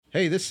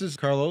Hey, this is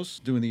Carlos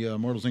doing the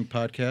Mortals Inc.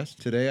 podcast.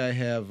 Today I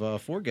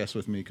have 4 guests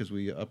with me because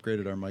we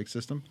upgraded our mic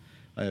system.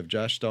 I have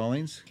Josh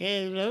Stallings.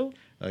 Hello.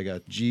 I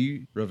got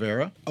G.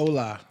 Rivera.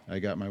 Hola. I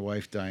got my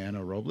wife,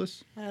 Diana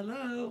Robles.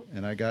 Hello.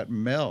 And I got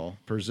Mel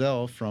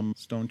Purcell from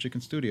Stone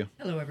Chicken Studio.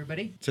 Hello,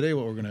 everybody. Today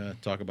what we're going to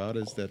talk about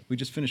is that we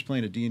just finished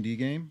playing a D&D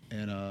game,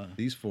 and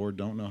these 4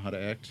 don't know how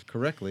to act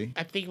correctly.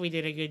 I think we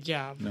did a good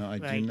job. No, I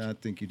do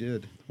not think you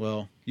did.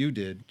 Well, you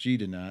did. G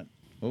did not.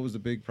 What was the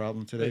big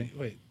problem today?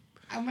 Wait.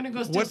 I'm going to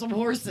go steal some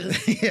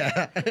horses.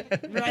 Yeah.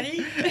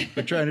 Ready?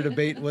 We're trying to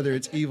debate whether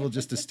it's evil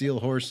just to steal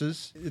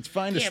horses. It's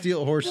fine to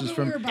steal horses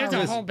from... There's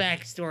a whole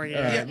backstory.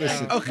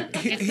 listen. Okay.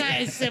 It's not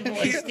as simple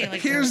as stealing.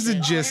 Here's the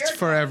horses. gist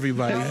for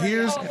everybody.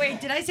 Oh,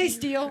 wait. Did I say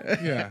steal?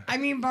 Yeah. I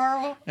mean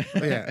borrow?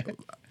 Yeah.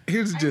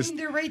 Here's the I gist. mean,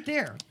 they're right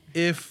there.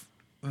 If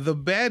the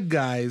bad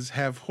guys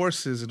have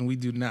horses and we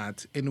do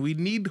not, and we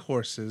need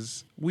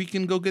horses, we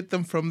can go get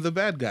them from the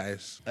bad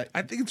guys.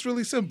 I think it's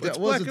really simple. That It's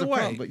black wasn't and the white.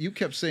 problem, but you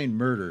kept saying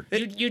murder.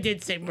 You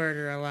did say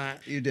murder a lot.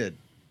 You did.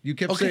 You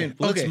kept Okay, saying,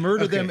 let's okay,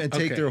 murder okay, them and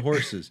take okay. their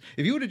horses.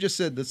 If you would have just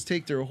said, let's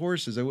take their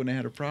horses, I wouldn't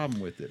have had a problem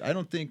with it. I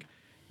don't think...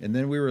 And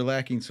then we were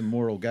lacking some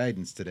moral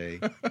guidance today.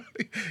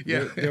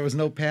 Yeah. There was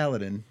no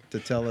paladin to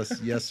tell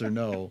us yes or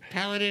no.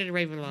 Paladin and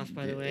Ravenloft,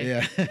 by the way.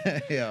 Yeah.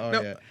 Yeah.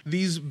 No, Yeah.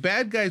 these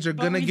bad guys are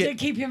But gonna we get did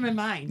keep him in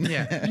mind.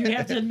 Yeah. You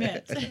have to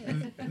admit.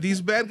 these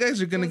bad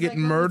guys are gonna get What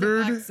does the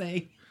murdered. box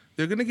say?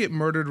 They're gonna get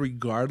murdered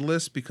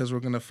regardless because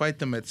we're gonna fight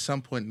them at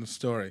some point in the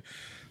story.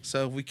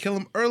 So if we kill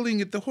them early and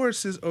get the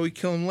horses, or we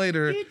kill them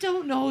later, You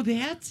don't know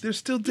that. they're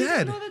still You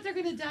dead. don't know that they're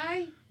going to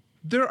die?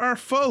 They're our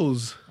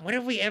foes. When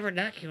have we ever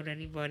not killed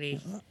anybody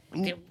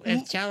that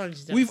has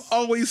challenged us? We've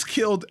always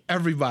killed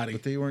everybody.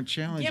 But they weren't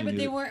challenging Yeah, but you.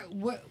 they weren't.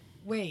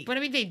 Wait. But I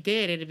mean, they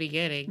did in the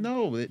beginning.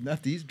 No,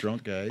 not these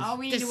drunk guys. All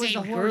we The needed was a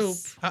same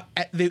horse.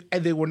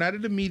 They were not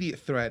an immediate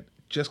threat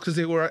just because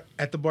they were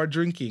at the bar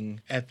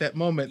drinking at that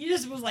moment. You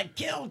just was like,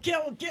 kill.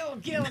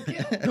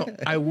 No,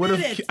 I would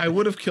Did it.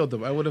 have killed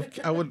them.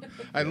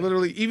 I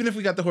literally, even if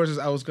we got the horses,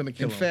 I was going to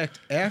kill In them. fact,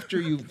 after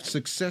you've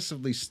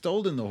successively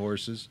stolen the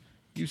horses,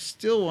 you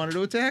still wanted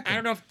to attack them. I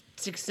don't know if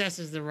success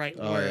is the right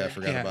Oh, word. yeah, I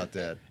forgot Yeah. about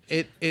that.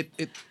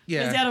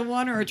 Yeah. Is that a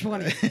 1 or a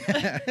 20?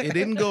 It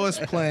didn't go as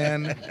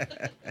planned.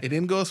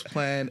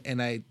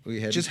 And I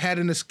just had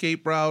an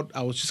escape route.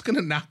 I was just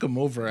gonna knock them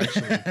over.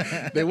 Actually,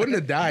 they wouldn't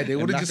have died. They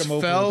would have knock just 'em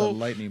over fell, with a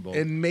lightning bolt.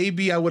 and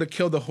maybe I would have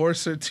killed a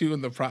horse or two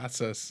in the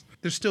process.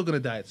 They're still gonna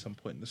die at some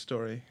point in the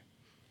story.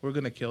 We're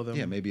gonna kill them.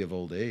 Yeah, maybe of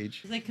old age.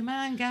 He's like, come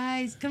on,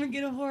 guys. Come and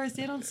get a horse.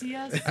 They don't see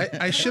us.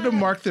 I should have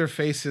marked their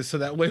faces so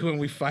that way when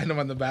we find them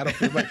on the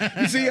battlefield, like,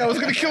 you see, I was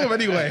gonna kill them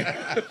anyway.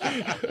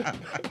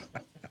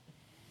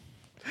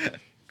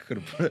 Could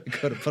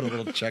have put a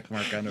little check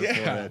mark on their Yeah.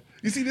 forehead.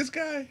 You see this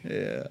guy?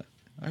 Yeah,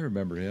 I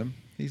remember him.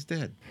 He's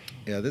dead.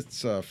 Yeah, that's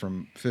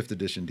from 5th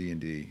edition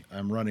D&D.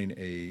 I'm running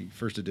a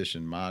 1st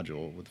edition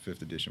module with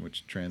 5th edition,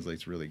 which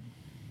translates really,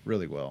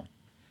 really well.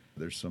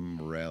 There's some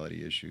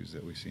morality issues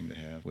that we seem to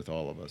have with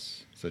all of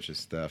us, such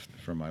as theft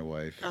from my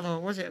wife. Although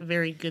it wasn't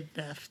very good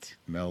theft.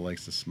 Mel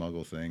likes to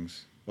smuggle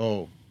things.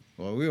 Oh,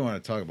 well, we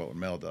want to talk about what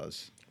Mel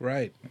does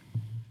Right.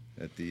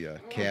 at the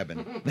cabin.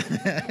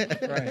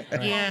 Right.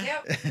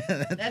 Yeah.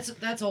 Yep.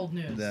 That's old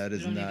news. That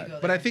is You don't need to not- go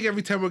But there. I think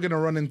every time we're gonna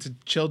run into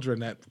children,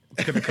 that's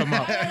gonna come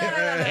up.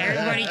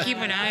 Everybody keep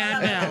an eye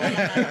on Mel.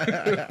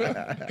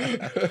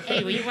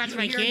 Hey, will you watch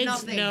my You hear kids?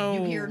 nothing. No.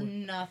 You hear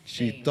nothing.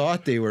 She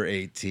thought they were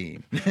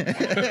 18.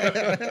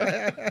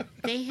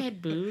 They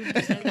had boobs.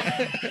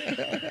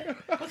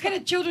 What kind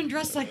of children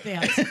dress like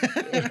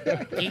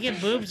that? You get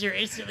boobs, you're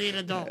instantly an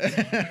adult.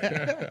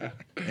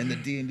 In the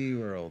D&D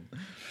world.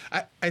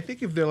 I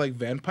think if they're like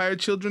vampire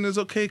children is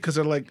okay because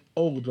they're like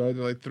old, right?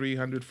 They're like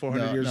 300,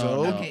 400 years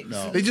old. Okay,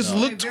 no, They just no.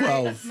 look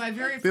 12. My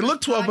very They look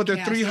first 12, but they're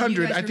podcast, and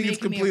 300. you guys I were think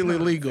it's making me a completely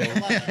perv. legal. I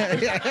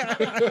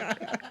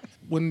love it.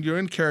 When you're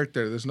in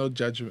character, there's no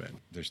judgment.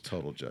 There's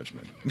total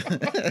judgment.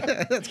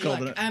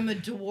 Look, I'm a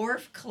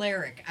dwarf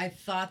cleric. I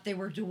thought they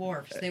were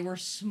dwarfs. They were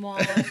small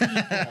people.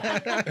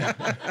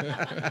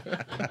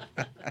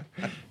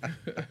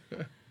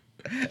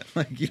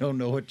 Like you don't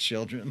know what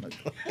children look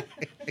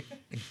like.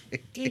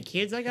 Hey,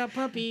 kids, I got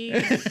puppies.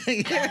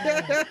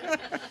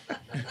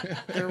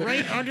 They're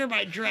right under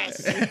my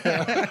dress.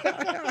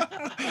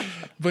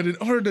 But in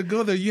order to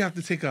go there, you have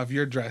to take off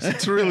your dress.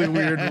 It's a really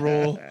weird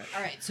rule.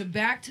 All right, so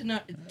back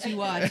to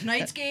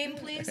tonight's game,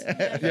 please.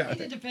 You need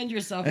to defend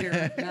yourself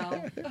here,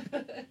 Mel.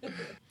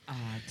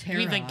 You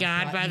mean the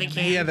god by the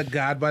cave? Yeah, the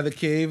god by the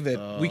cave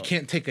that we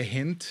can't take a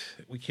hint.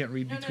 We can't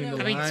read between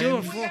the I mean, lines.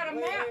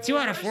 two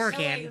out of four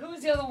can.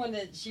 Who's the other one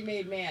that she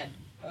made mad?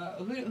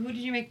 Who did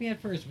you make mad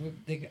first?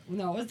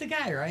 No, it was the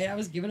guy, right? I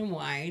was giving him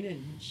wine,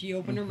 and she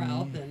opened her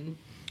mouth, and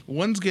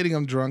One's getting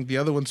him drunk, the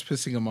other one's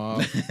pissing him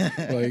off.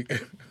 Like,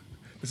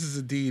 this is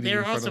a deity. They were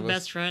in front also of us.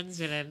 best friends,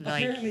 and then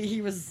apparently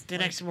he was the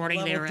next morning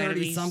they level were 30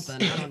 enemies.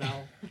 something. I don't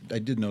know. I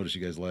did notice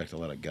you guys lacked a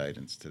lot of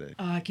guidance today.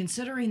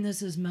 Considering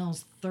this is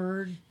Mel's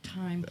third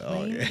time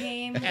playing the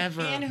game,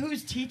 Ever. and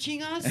who's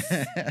teaching us?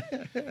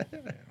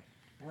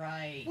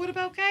 Right. What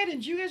about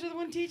guidance? You guys are the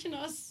one teaching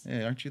us.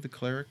 Hey, aren't you the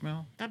cleric,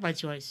 Mel? Not by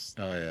choice.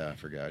 Oh yeah, I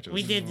forgot.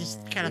 We did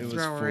just kind of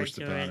throw her forced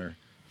into upon it. her.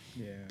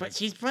 Yeah. But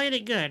she's playing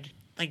it good.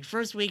 Like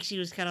first week, she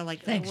was kind of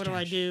like, Thanks, "What do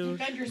I Josh. do?"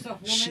 Defend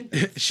yourself,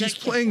 woman. She's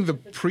playing the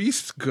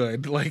priest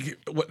good, like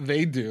what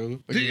they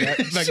do,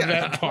 like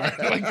that part.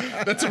 Like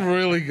that's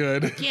really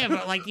good. Yeah,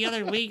 but like the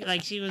other week,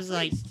 like she was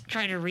like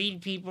trying to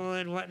read people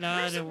and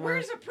whatnot.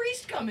 Where's a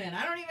priest come in?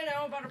 I don't even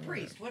know about a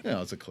priest. What?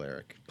 No, it's a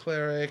cleric.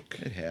 Cleric.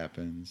 It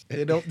happens.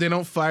 They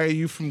don't fire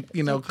you from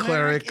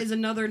cleric. Is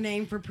another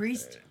name for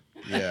priest.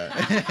 Yeah.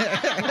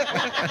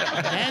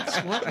 That's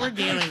what we're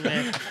dealing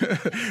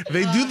with.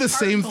 They do the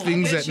same Cardinal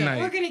things at Bishop. We're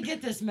night. gonna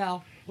get this,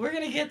 Mel. We're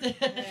gonna get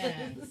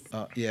this.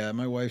 Yeah,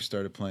 my wife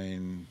started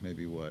playing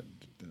maybe a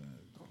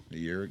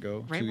year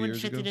ago, Right 2 when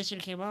years 5th ago. edition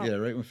came out. Yeah,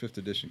 right when 5th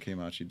edition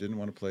came out. She didn't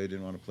want to play,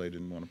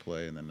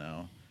 and then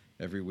now,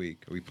 every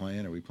week, are we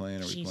playing?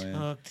 She's playing?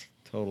 hooked.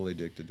 Totally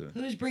addicted to it.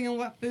 Who's bringing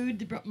what food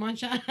to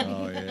munch on?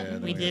 Oh, yeah.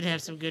 We did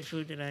have some good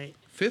food tonight.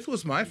 5th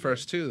was my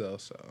first too, though.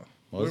 So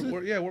Was it?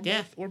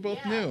 we're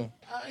both new.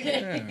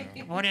 Yeah.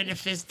 One had a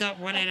fist up,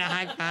 one had a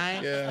high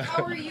five. Yeah.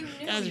 How are you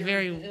new? That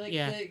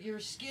was Your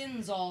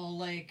skin's all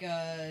like,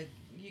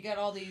 you got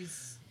all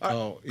these.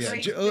 Oh, yeah.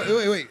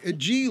 Great. Wait.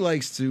 G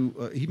likes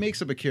to, he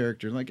makes up a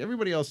character. And like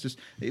everybody else, just,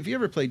 if you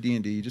ever play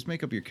D&D, you just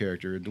make up your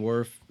character. A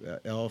dwarf,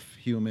 elf,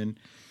 human,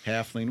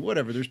 halfling,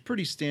 whatever. There's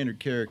pretty standard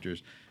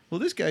characters. Well,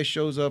 this guy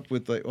shows up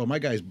with like, my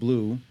guy's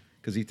blue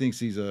because he thinks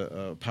he's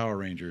a Power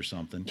Ranger or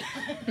something.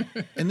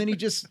 And then he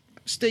just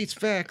states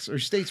facts or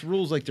states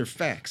rules like they're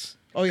facts.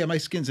 Oh, yeah, my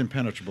skin's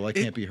impenetrable. I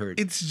can't be hurt.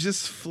 It's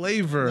just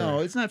flavor.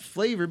 No, it's not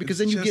flavor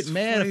because It's then you get just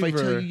mad if I tell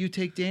flavor. you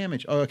take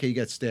damage. Oh, okay, you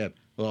got stabbed.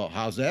 Well,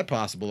 how's that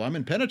possible? I'm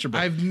impenenetrable.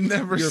 I've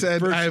never Your said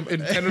first- I have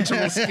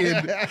impenetrable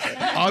skin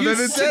other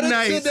than said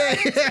it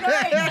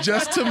tonight,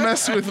 just to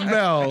mess with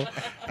Mel.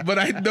 But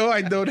I know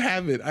I don't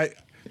have it.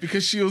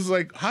 Because she was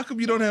like, "How come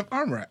you don't have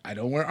armor?" I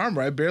don't wear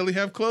armor. I barely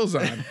have clothes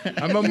on.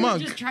 I'm a We're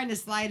monk. just trying to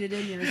slide it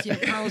in there to see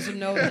if Carlos will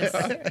notice.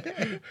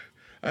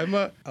 I'm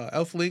a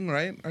elfling,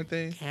 right? Aren't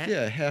they?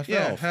 Yeah, half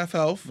elf. half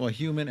elf. Well,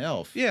 human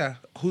elf. Yeah,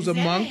 who's Is a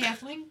that monk? a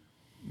halfling?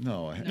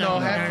 No, No, No,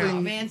 halfling. Oh,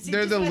 man, see,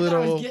 they're just the when I thought I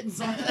was little. getting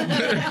something.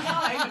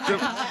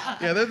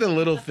 Yeah, they're the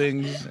little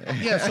things.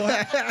 Yeah, so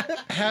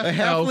half A elf.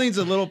 halfling's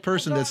a little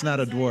person that's not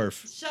a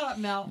dwarf. Shut up,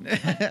 Mel.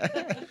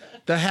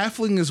 The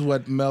halfling is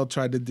what Mel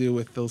tried to do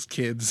with those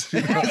kids.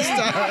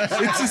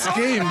 It's his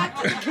game.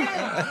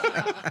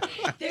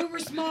 They were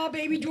small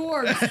baby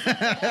dwarves.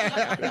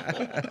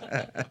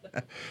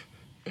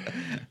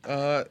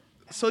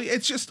 So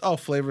it's just all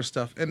flavor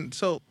stuff, and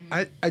so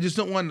I just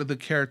don't want the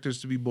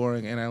characters to be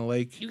boring, and I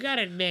like You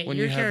gotta admit, when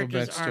your you have a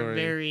characters are backstory.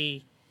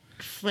 very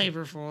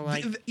flavorful.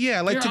 Like yeah,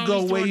 I like you're to go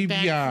always way doing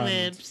beyond.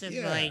 backflips and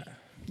Yeah. like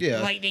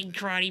Yeah. lightning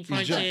karate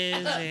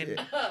punches and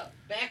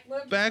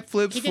Backflip?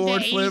 Backflips, He did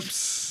forward that 80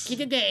 flips. he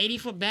did that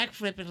 80-foot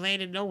backflip and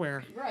landed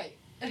nowhere. Right.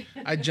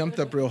 I jumped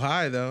up real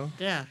high though.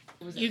 Yeah,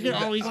 you can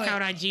always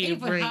count on G to 8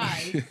 foot bring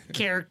high.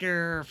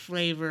 character or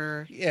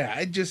flavor. Yeah,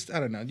 I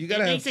don't know. You It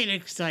gotta makes have it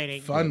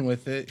exciting. fun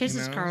with it.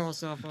 Pisses you know?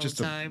 Carlos off all Just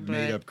the a time,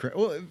 made but up crap.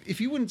 Well, if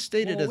you wouldn't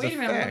state it Well, as wait a a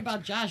minute. What fact.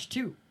 about Josh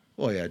too?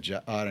 Well, yeah, I don't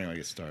want to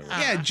get started.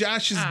 Yeah,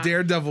 Josh's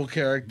Daredevil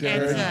character. Are you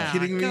That's,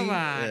 kidding me? come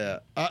on. Yeah,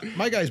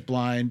 my guy's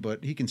blind,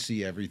 but he can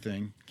see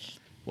everything.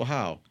 Well,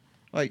 how?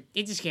 Like,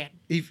 You just can't.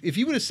 if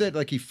you would have said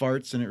like he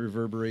farts and it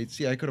reverberates,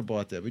 yeah, I could have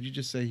bought that. But you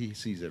just say he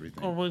sees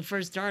everything. Well, when we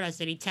first started, I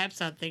said he taps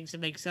on things to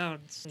make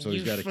sounds. So you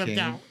he's got a flipped cane,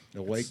 out.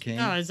 a white cane.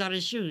 No, it's on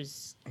his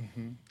shoes.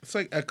 It's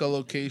like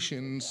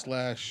echolocation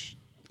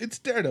 / It's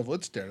Daredevil.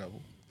 It's Daredevil,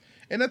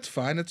 and that's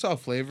fine. It's all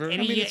flavor. And I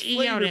mean, he- it's he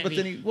yelled flavor, at but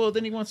me.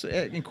 then he wants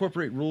to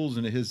incorporate rules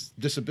into his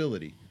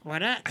disability. Why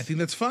not? I think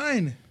that's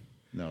fine.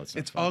 No, it's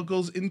not. It's fun. all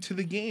goes into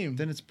the game.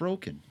 Then it's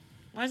broken.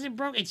 Why is it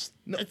broke? It's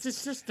a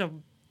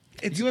system.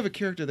 You have a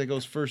character that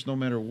goes first no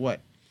matter what.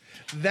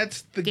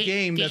 That's the Did-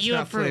 game. did That's you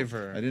not approve?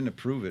 flavor. I didn't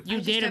approve it. You I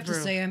just did have to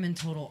approve. say I'm in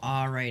total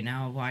awe right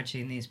now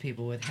watching these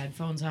people with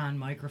headphones on,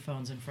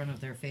 microphones in front of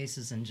their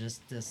faces, and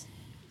just this.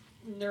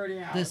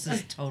 Nerding out. This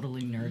is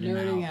totally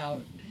nerding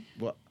out.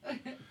 Well,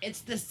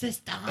 It's the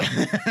system.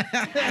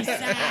 I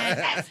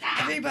said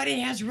everybody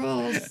has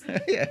rules.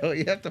 yeah, well,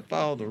 you have to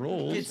follow the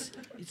rules.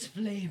 It's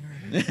flavor.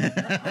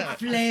 What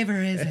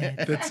flavor is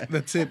it?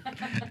 That's it.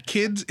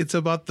 Kids, it's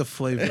about the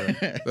flavor.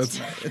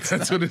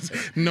 That's what it's.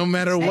 No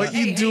matter what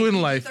you do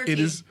in life, it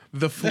is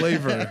the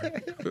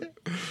flavor.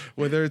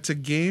 Whether it's a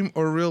game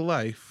or real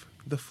life,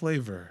 the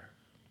flavor.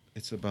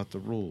 It's about the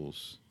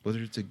rules. Whether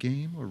it's a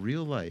game or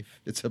real life,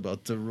 it's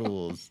about the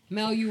rules.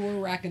 Mel, you were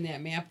rocking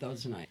that map though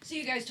tonight. So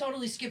you guys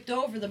totally skipped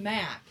over the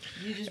map.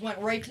 You just went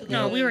right to the.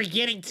 No, we were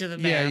getting to the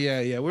map.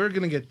 Yeah. We're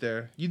gonna get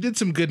there. You did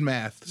some good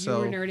math. You So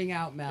were nerding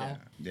out, Mel.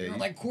 Yeah, You were you-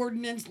 like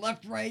coordinates,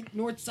 left, right,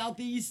 north, south,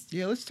 east,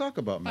 Yeah, let's talk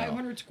about Mel.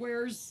 500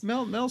 squares.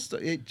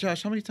 Hey,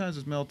 Josh, how many times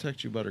has Mel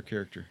texted you about her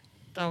character?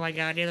 Oh my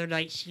god, the other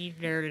night she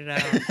nerded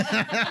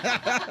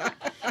out.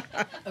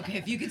 Okay,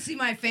 if you could see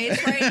my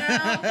face right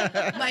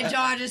now, my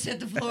jaw just hit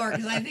the floor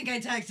because I think I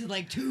texted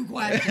like 2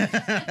 questions.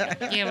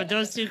 Yeah, but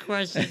those 2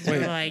 questions were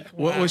like,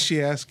 What wow. was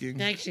she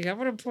asking? Actually, I'm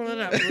gonna pull it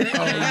up. Right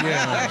Oh now.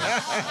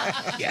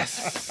 yeah.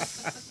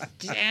 Yes.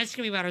 She's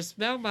asking me about her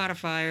smell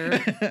modifier,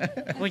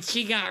 which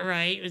she got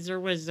right was her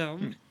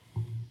wisdom.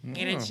 And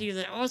then she was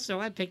like, also,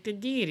 I picked a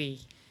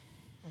deity.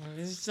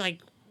 It's like,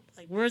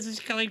 where's this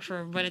coming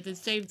from? But at the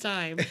same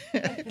time,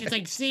 it's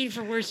like seeing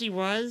from where she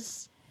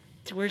was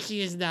to where she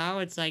is now.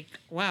 It's like,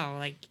 wow,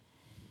 like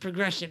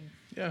progression.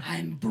 Yeah.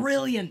 I'm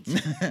brilliant.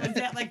 Was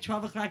that like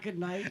 12 o'clock at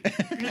night?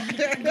 Because she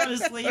couldn't go to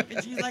sleep,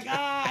 and she's like,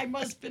 I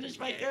must finish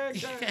my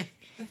character.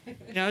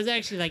 No, it was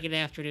actually like an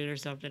afternoon or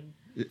something.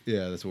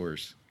 Yeah, that's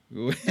worse.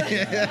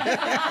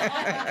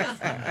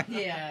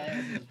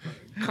 Yeah.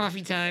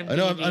 Coffee time. I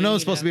know I'm DVD,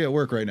 supposed to be at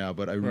work right now,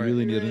 but I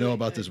really need to know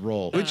about this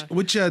role.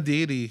 Which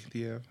deity do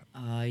you have?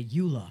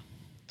 Eula.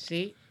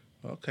 See?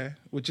 Okay.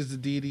 Which is the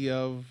deity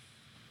of?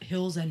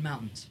 Hills and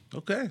mountains.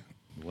 Okay.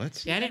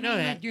 What? Yeah, I didn't know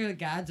that. Like you're the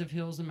gods of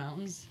hills and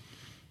mountains.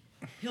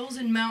 Hills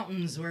and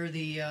mountains where the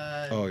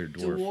Your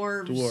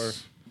dwarf.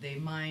 Dwarf. they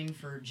mine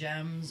for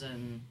gems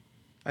and.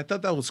 I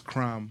thought that was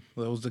Crom.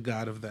 That was the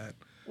god of that.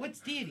 What's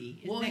deity?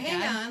 Isn't Well, that hang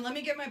God? on. Let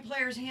me get my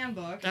player's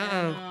handbook.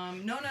 Uh-oh.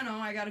 And, no.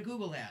 I gotta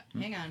Google that.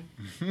 Hang on.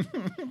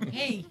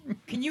 Hey,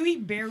 can you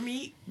eat bear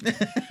meat?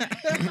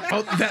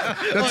 Oh,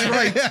 that's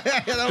right.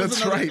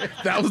 That's right.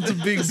 That was the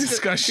big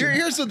discussion.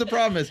 Here's what the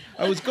problem is.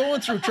 I was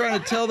going through trying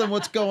to tell them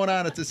what's going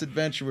on at this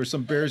adventure where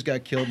some bears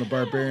got killed and the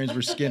barbarians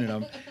were skinning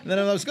them. And then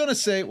I was going to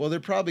say, well, they're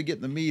probably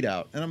getting the meat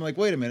out. And I'm like,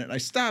 wait a minute. And I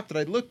stopped and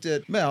I looked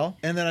at Mel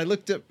and then I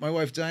looked at my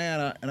wife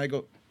Diana and I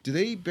go, do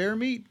they eat bear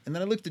meat? And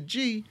then I looked at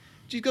G.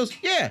 She goes,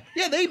 yeah,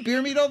 they eat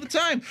bear meat all the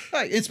time,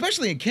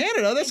 especially in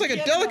Canada. That's like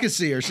a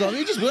delicacy or something.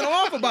 He just went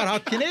off about how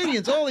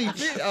Canadians all eat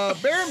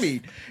bear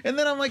meat, and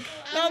then I'm like,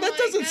 no, that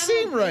doesn't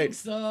seem right.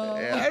 So.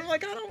 Yeah, I'm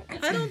like,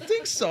 I don't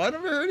think so. I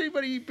never heard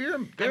anybody eat bear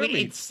I mean,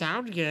 meat. it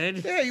sounded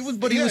good. Yeah, he was,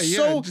 but he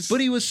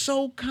was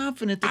so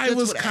confident that that's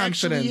what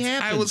actually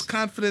happens. I was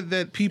confident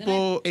that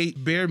people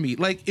ate bear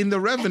meat. Like in The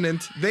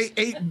Revenant, they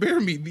ate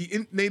bear meat.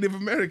 The Native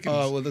Americans.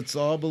 Oh well, let's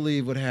all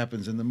believe what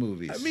happens in the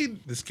movies. I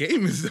mean, this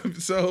game is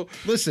so.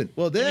 Listen.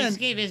 Well, then This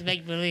game is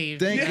make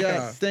believe.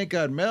 thank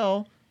God,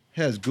 Mel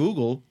has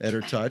Google at her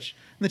touch,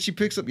 and then she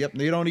picks up. Yep,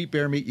 you don't eat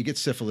bear meat, you get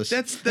syphilis.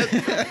 That's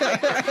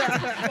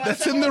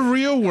in the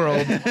real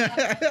world,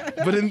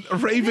 but in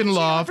Ravenloft,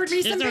 Offered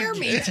me some These bear are-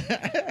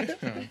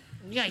 meat.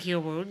 You got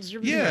heel wounds.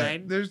 You're yeah,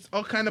 fine. there's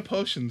all kind of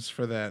potions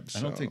for that. I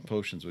don't so. think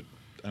potions would.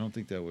 I don't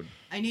think that would.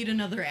 I need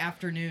another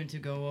afternoon to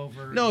go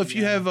over. No, if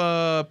you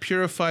have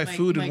purify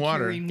food and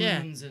water. curing Yeah.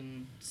 wounds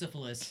and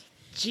syphilis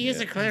She is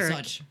a and cleric.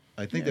 such.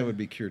 I think that would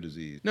be cure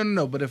disease.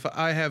 No. But if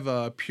I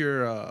have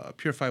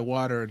purify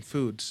water and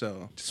food,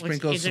 so Which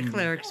sprinkle is a some.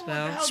 cleric What the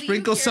spell. hell do you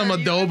Sprinkle some care?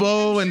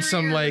 adobo I'm and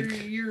some, your-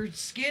 like- Your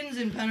skin's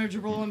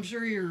impenetrable. I'm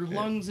sure your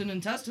lungs and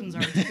intestines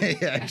are.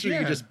 Yeah, actually,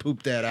 you just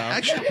poop that out.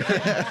 Actually,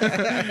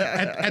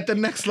 at the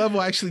next level,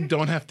 I actually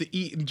don't have to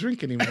eat and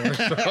drink anymore.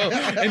 So,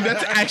 and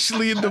that's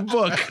actually in the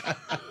book.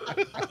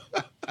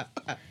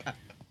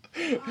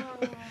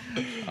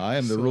 I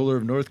am the ruler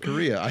of North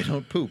Korea. I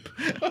don't poop.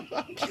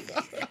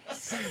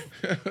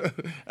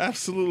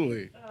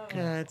 Absolutely. God,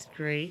 that's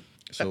great.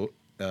 So,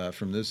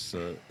 from this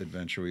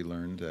adventure, we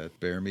learned that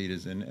bear meat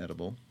is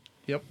inedible.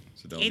 Yep.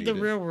 So don't In eat the it.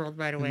 real world,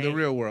 by the way. In the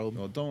real world.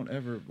 Well, don't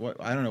ever. What?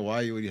 I don't know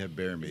why you would have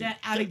bear meat. Is that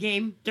out of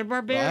game? They're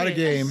Well,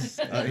 barbarians.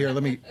 out of game. Here,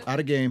 let me. Out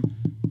of game.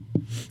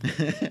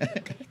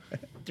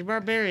 They're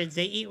barbarians.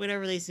 They eat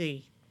whatever they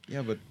see.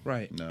 Yeah, but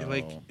Right. No.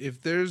 Like if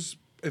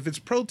it's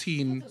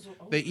protein,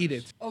 they eat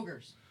it.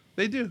 Ogres.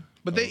 They do,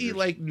 but they eat Ogres.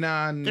 like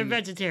non. They're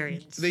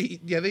vegetarians. They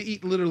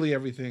eat literally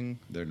everything.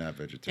 they're not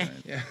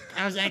vegetarian. Yeah.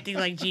 I was acting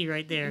like G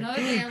right there.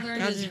 Another thing I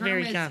learned I was is just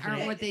very hermits aren't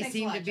confident. what they Thanks a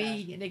seem lot, to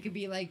be. And they could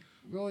be like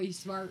really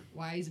smart,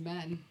 wise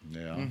men Yeah.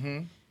 Mm-hmm.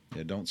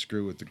 Yeah. Don't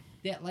screw with the.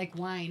 that like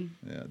wine.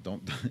 Yeah.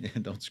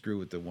 Don't screw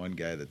with the one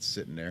guy that's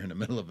sitting there in the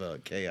middle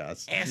of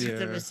chaos. Ask them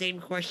Yeah. the same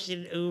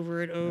question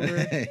over and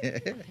over.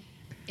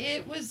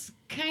 It was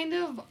kind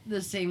of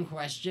the same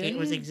question. It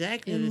was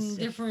exactly in the same.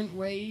 different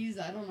ways.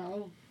 I don't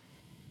know.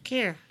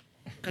 Care.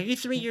 Are you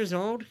 3 years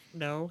old?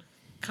 No.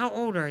 How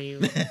old are you?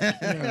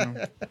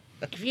 Yeah.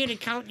 If you had to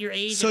count your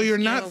age. So on a you're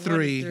scale not of 1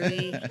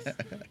 to 3.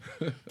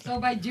 3, So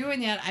by doing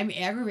that, I'm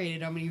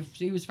aggravated him when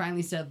he was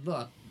finally said,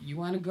 "Look, you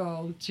want to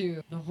go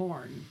to the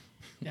Horn.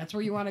 That's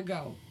where you want to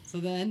go." So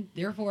then,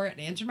 therefore, it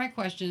answered my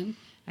question.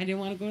 I didn't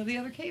want to go to the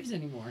other caves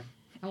anymore.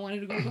 I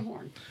wanted to go to the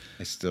Horn.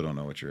 I still don't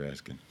know what you're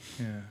asking.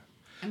 Yeah.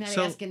 I'm not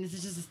So- asking. This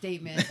is just a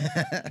statement.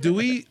 Do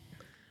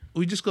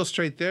we just go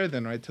straight there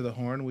then, right, to the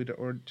Horn?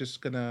 Or just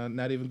gonna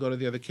not even go to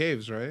the other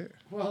caves, right?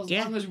 Well, as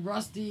Yeah. long as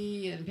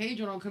Rusty and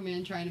Pedro don't come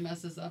in trying to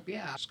mess us up,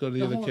 yeah. Just go to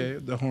the other Horn.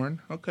 cave, the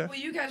Horn. Okay. Well,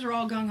 you guys are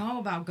all gung ho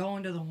about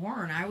going to the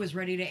Horn. I was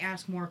ready to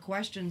ask more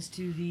questions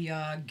to the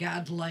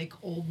godlike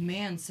old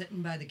man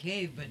sitting by the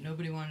cave, but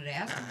nobody wanted to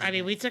ask him. I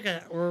mean,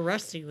 we're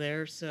resting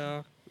there,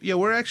 so. Yeah,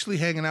 we're actually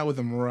hanging out with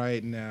them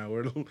right now.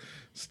 We're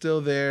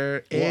still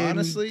there. Well, and-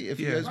 honestly, if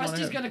you guys want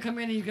Rusty's to, gonna come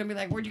in and he's gonna be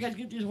like, "Where'd you guys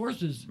get these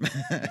horses?"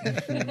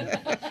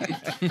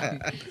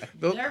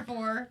 Those-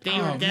 Therefore, They Oh,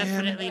 were man.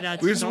 definitely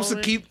not we were supposed to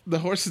stolen. keep the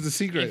horses a If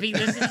secret. he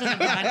listens to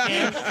the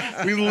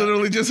podcast, We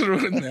literally just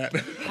ruined that.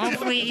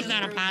 hopefully he's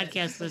not a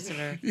podcast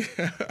listener.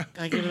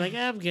 Like he'll be like,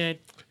 I'm good.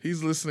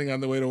 He's listening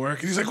on the way to work,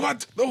 and he's like,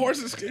 "What? The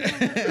horses?"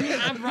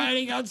 I'm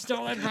riding on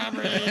stolen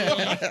property.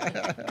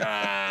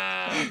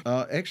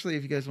 Ah. actually,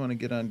 if you guys want to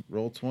get on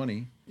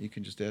Roll20, you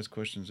can just ask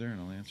questions there,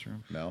 and I'll answer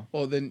them. Mel.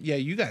 Well, then, yeah,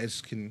 you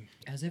guys can.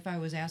 As if I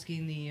was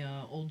asking the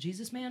old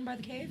Jesus man by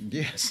the cave.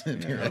 Yes,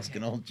 if you're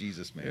asking old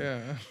Jesus, man.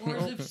 Yeah. or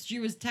as if she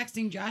was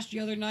texting Josh the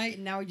other night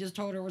and now he just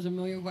told her it was a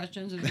million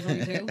questions and it was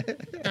only two.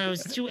 That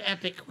was two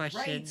epic Right,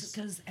 questions.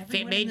 because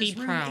everyone made in me this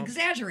room proud.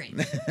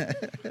 exaggerates.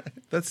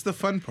 That's the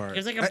fun part. It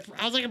was like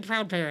I was like a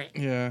proud parent.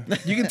 Yeah.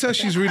 You can tell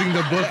she's reading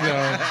the book,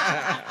 though.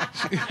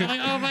 I'm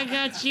like, oh my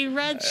god, she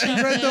read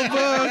something. Read the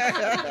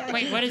book.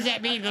 Wait, what does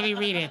that mean? Let me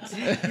read it.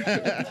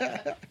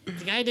 The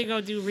guy had to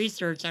go do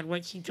research on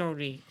what she told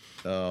me.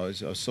 I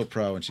was so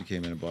proud when she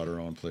came in and bought her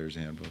own player's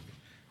handbook.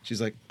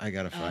 She's like, I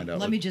gotta find out.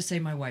 Let me just say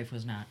my wife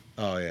was not.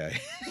 Oh yeah.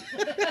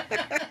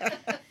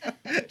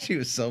 She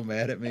was so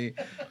mad at me.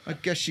 I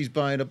guess she's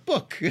buying a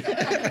book.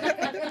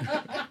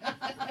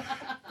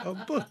 A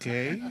book,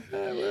 eh?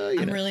 Well, you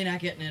I'm know. really not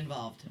getting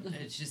involved.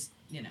 It's just,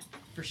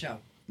 for show.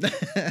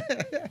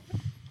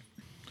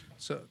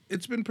 So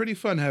it's been pretty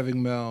fun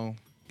having Mel.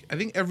 I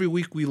think every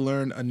week we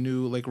learn a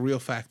new, real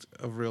fact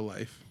of real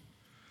life.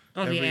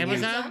 Oh, the Every-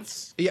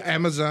 Amazons? Yeah,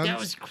 Amazon. That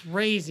was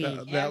crazy.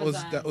 That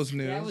was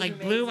new. That was Like,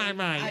 blew my amazing.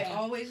 mind.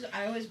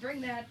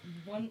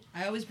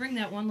 I always bring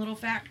that one little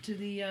fact to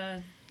the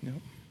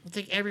It's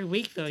like every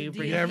week, though, you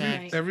bring Yeah, it every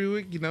back. every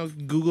week,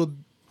 Googled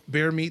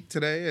bear meat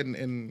today,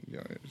 and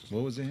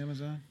What was the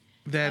Amazon?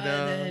 that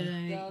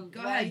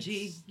go ahead,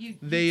 G. You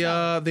they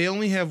tell. they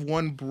only have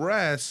one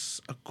breast,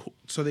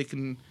 so they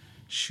can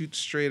shoot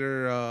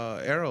straighter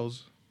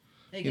arrows.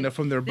 They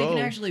from their they bow.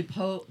 can actually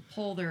pull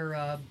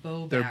their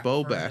bow Their back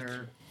bow back.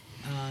 further,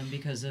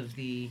 because of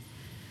the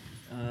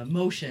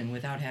motion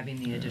without having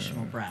the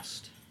additional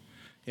breast.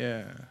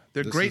 Yeah,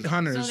 they're This great is-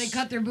 hunters. So they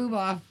cut their boob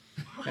off.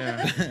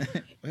 Yeah.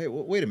 Hey,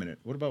 wait a minute.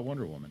 What about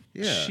Wonder Woman?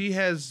 Yeah. She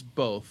has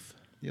both.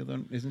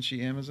 Isn't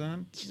she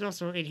Amazon? She's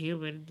also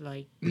inhuman,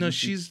 like... No, Isn't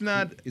she- she's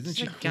not. Isn't She's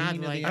she like queen of the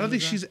godlike. I don't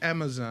think Amazon? she's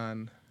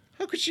Amazon.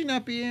 How could she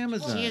not be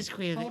Amazon? She is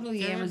queen of the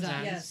Totally Amazons.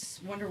 Amazon. Yes,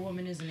 Wonder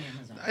Woman is an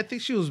Amazon. I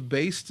think she was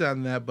based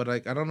on that, but I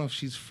don't know if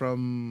she's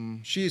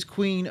from. She is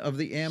queen of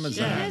the She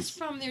Amazon. is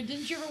from there.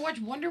 Didn't you ever watch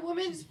Wonder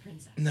Woman? She's a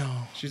princess. No.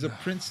 She's a She's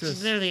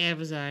princess. literally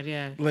Amazon,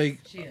 yeah. Like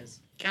She is.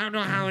 I don't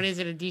know how it is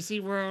in a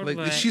DC world,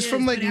 but... she's It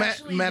from is, like but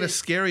actually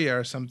Madagascar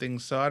or something,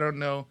 so I don't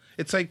know.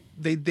 It's like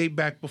they date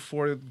back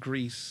before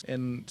Greece,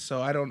 and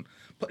so I don't.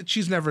 But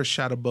she's never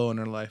shot a bow in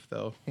her life,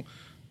 though.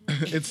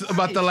 It's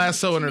about the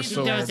lasso in her She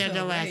sword. does have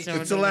the lasso.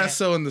 It's the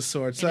lasso and the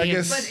sword. So I And the-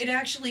 guess. But it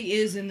actually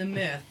is in the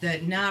myth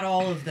that not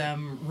all of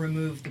them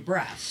remove the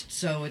breast,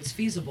 so it's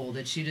feasible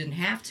that she didn't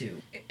have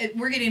to.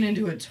 We're getting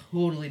into a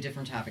totally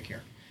different topic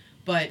here,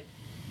 but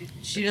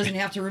she doesn't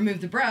have to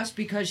remove the breast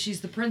because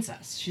she's the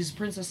princess. She's the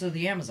princess of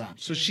the Amazon.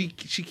 So she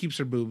keeps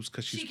her boobs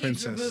because she's she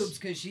princess. keeps her boobs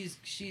because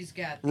she's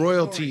got the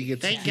Royalty authority.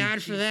 gets- Thank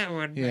God for that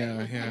one.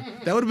 Yeah, yeah.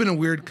 That would have been a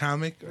weird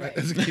comic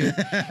as a kid.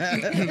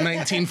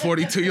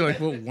 1942, you're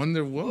like, well,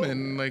 Wonder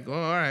Woman. Like, oh,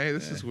 all right,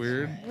 this is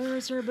weird.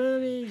 Where's her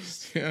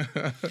boobies? Yeah.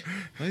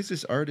 Why is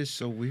this artist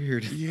so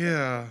weird?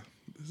 Yeah,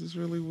 this is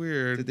really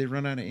weird. Did they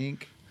run out of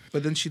ink?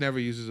 But then she never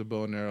uses a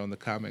bow and arrow in the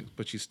comics,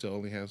 but she still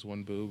only has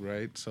one boob,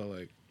 right? So,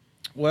 like,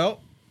 Well,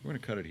 we're going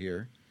to cut it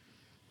here.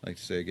 I'd like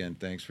to say again,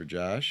 thanks for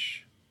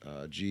Josh,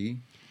 G,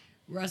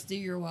 Rusty,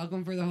 you're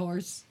welcome for the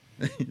horse.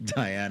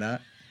 Diana,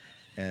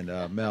 and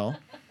Mel.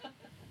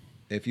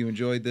 If you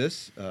enjoyed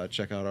this,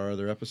 check out our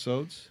other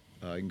episodes.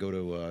 You can go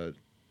to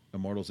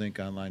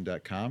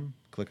immortalsinconline.com,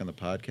 click on the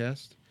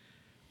podcast.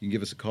 You can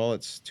give us a call.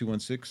 It's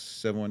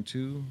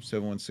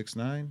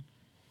 216-712-7169.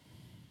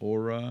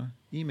 Or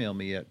email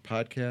me at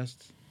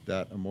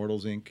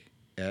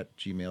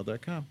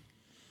podcast.immortalsinc@gmail.com.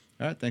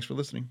 All right, thanks for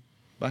listening.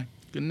 Bye.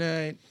 good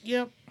night.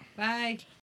 Yep. Bye.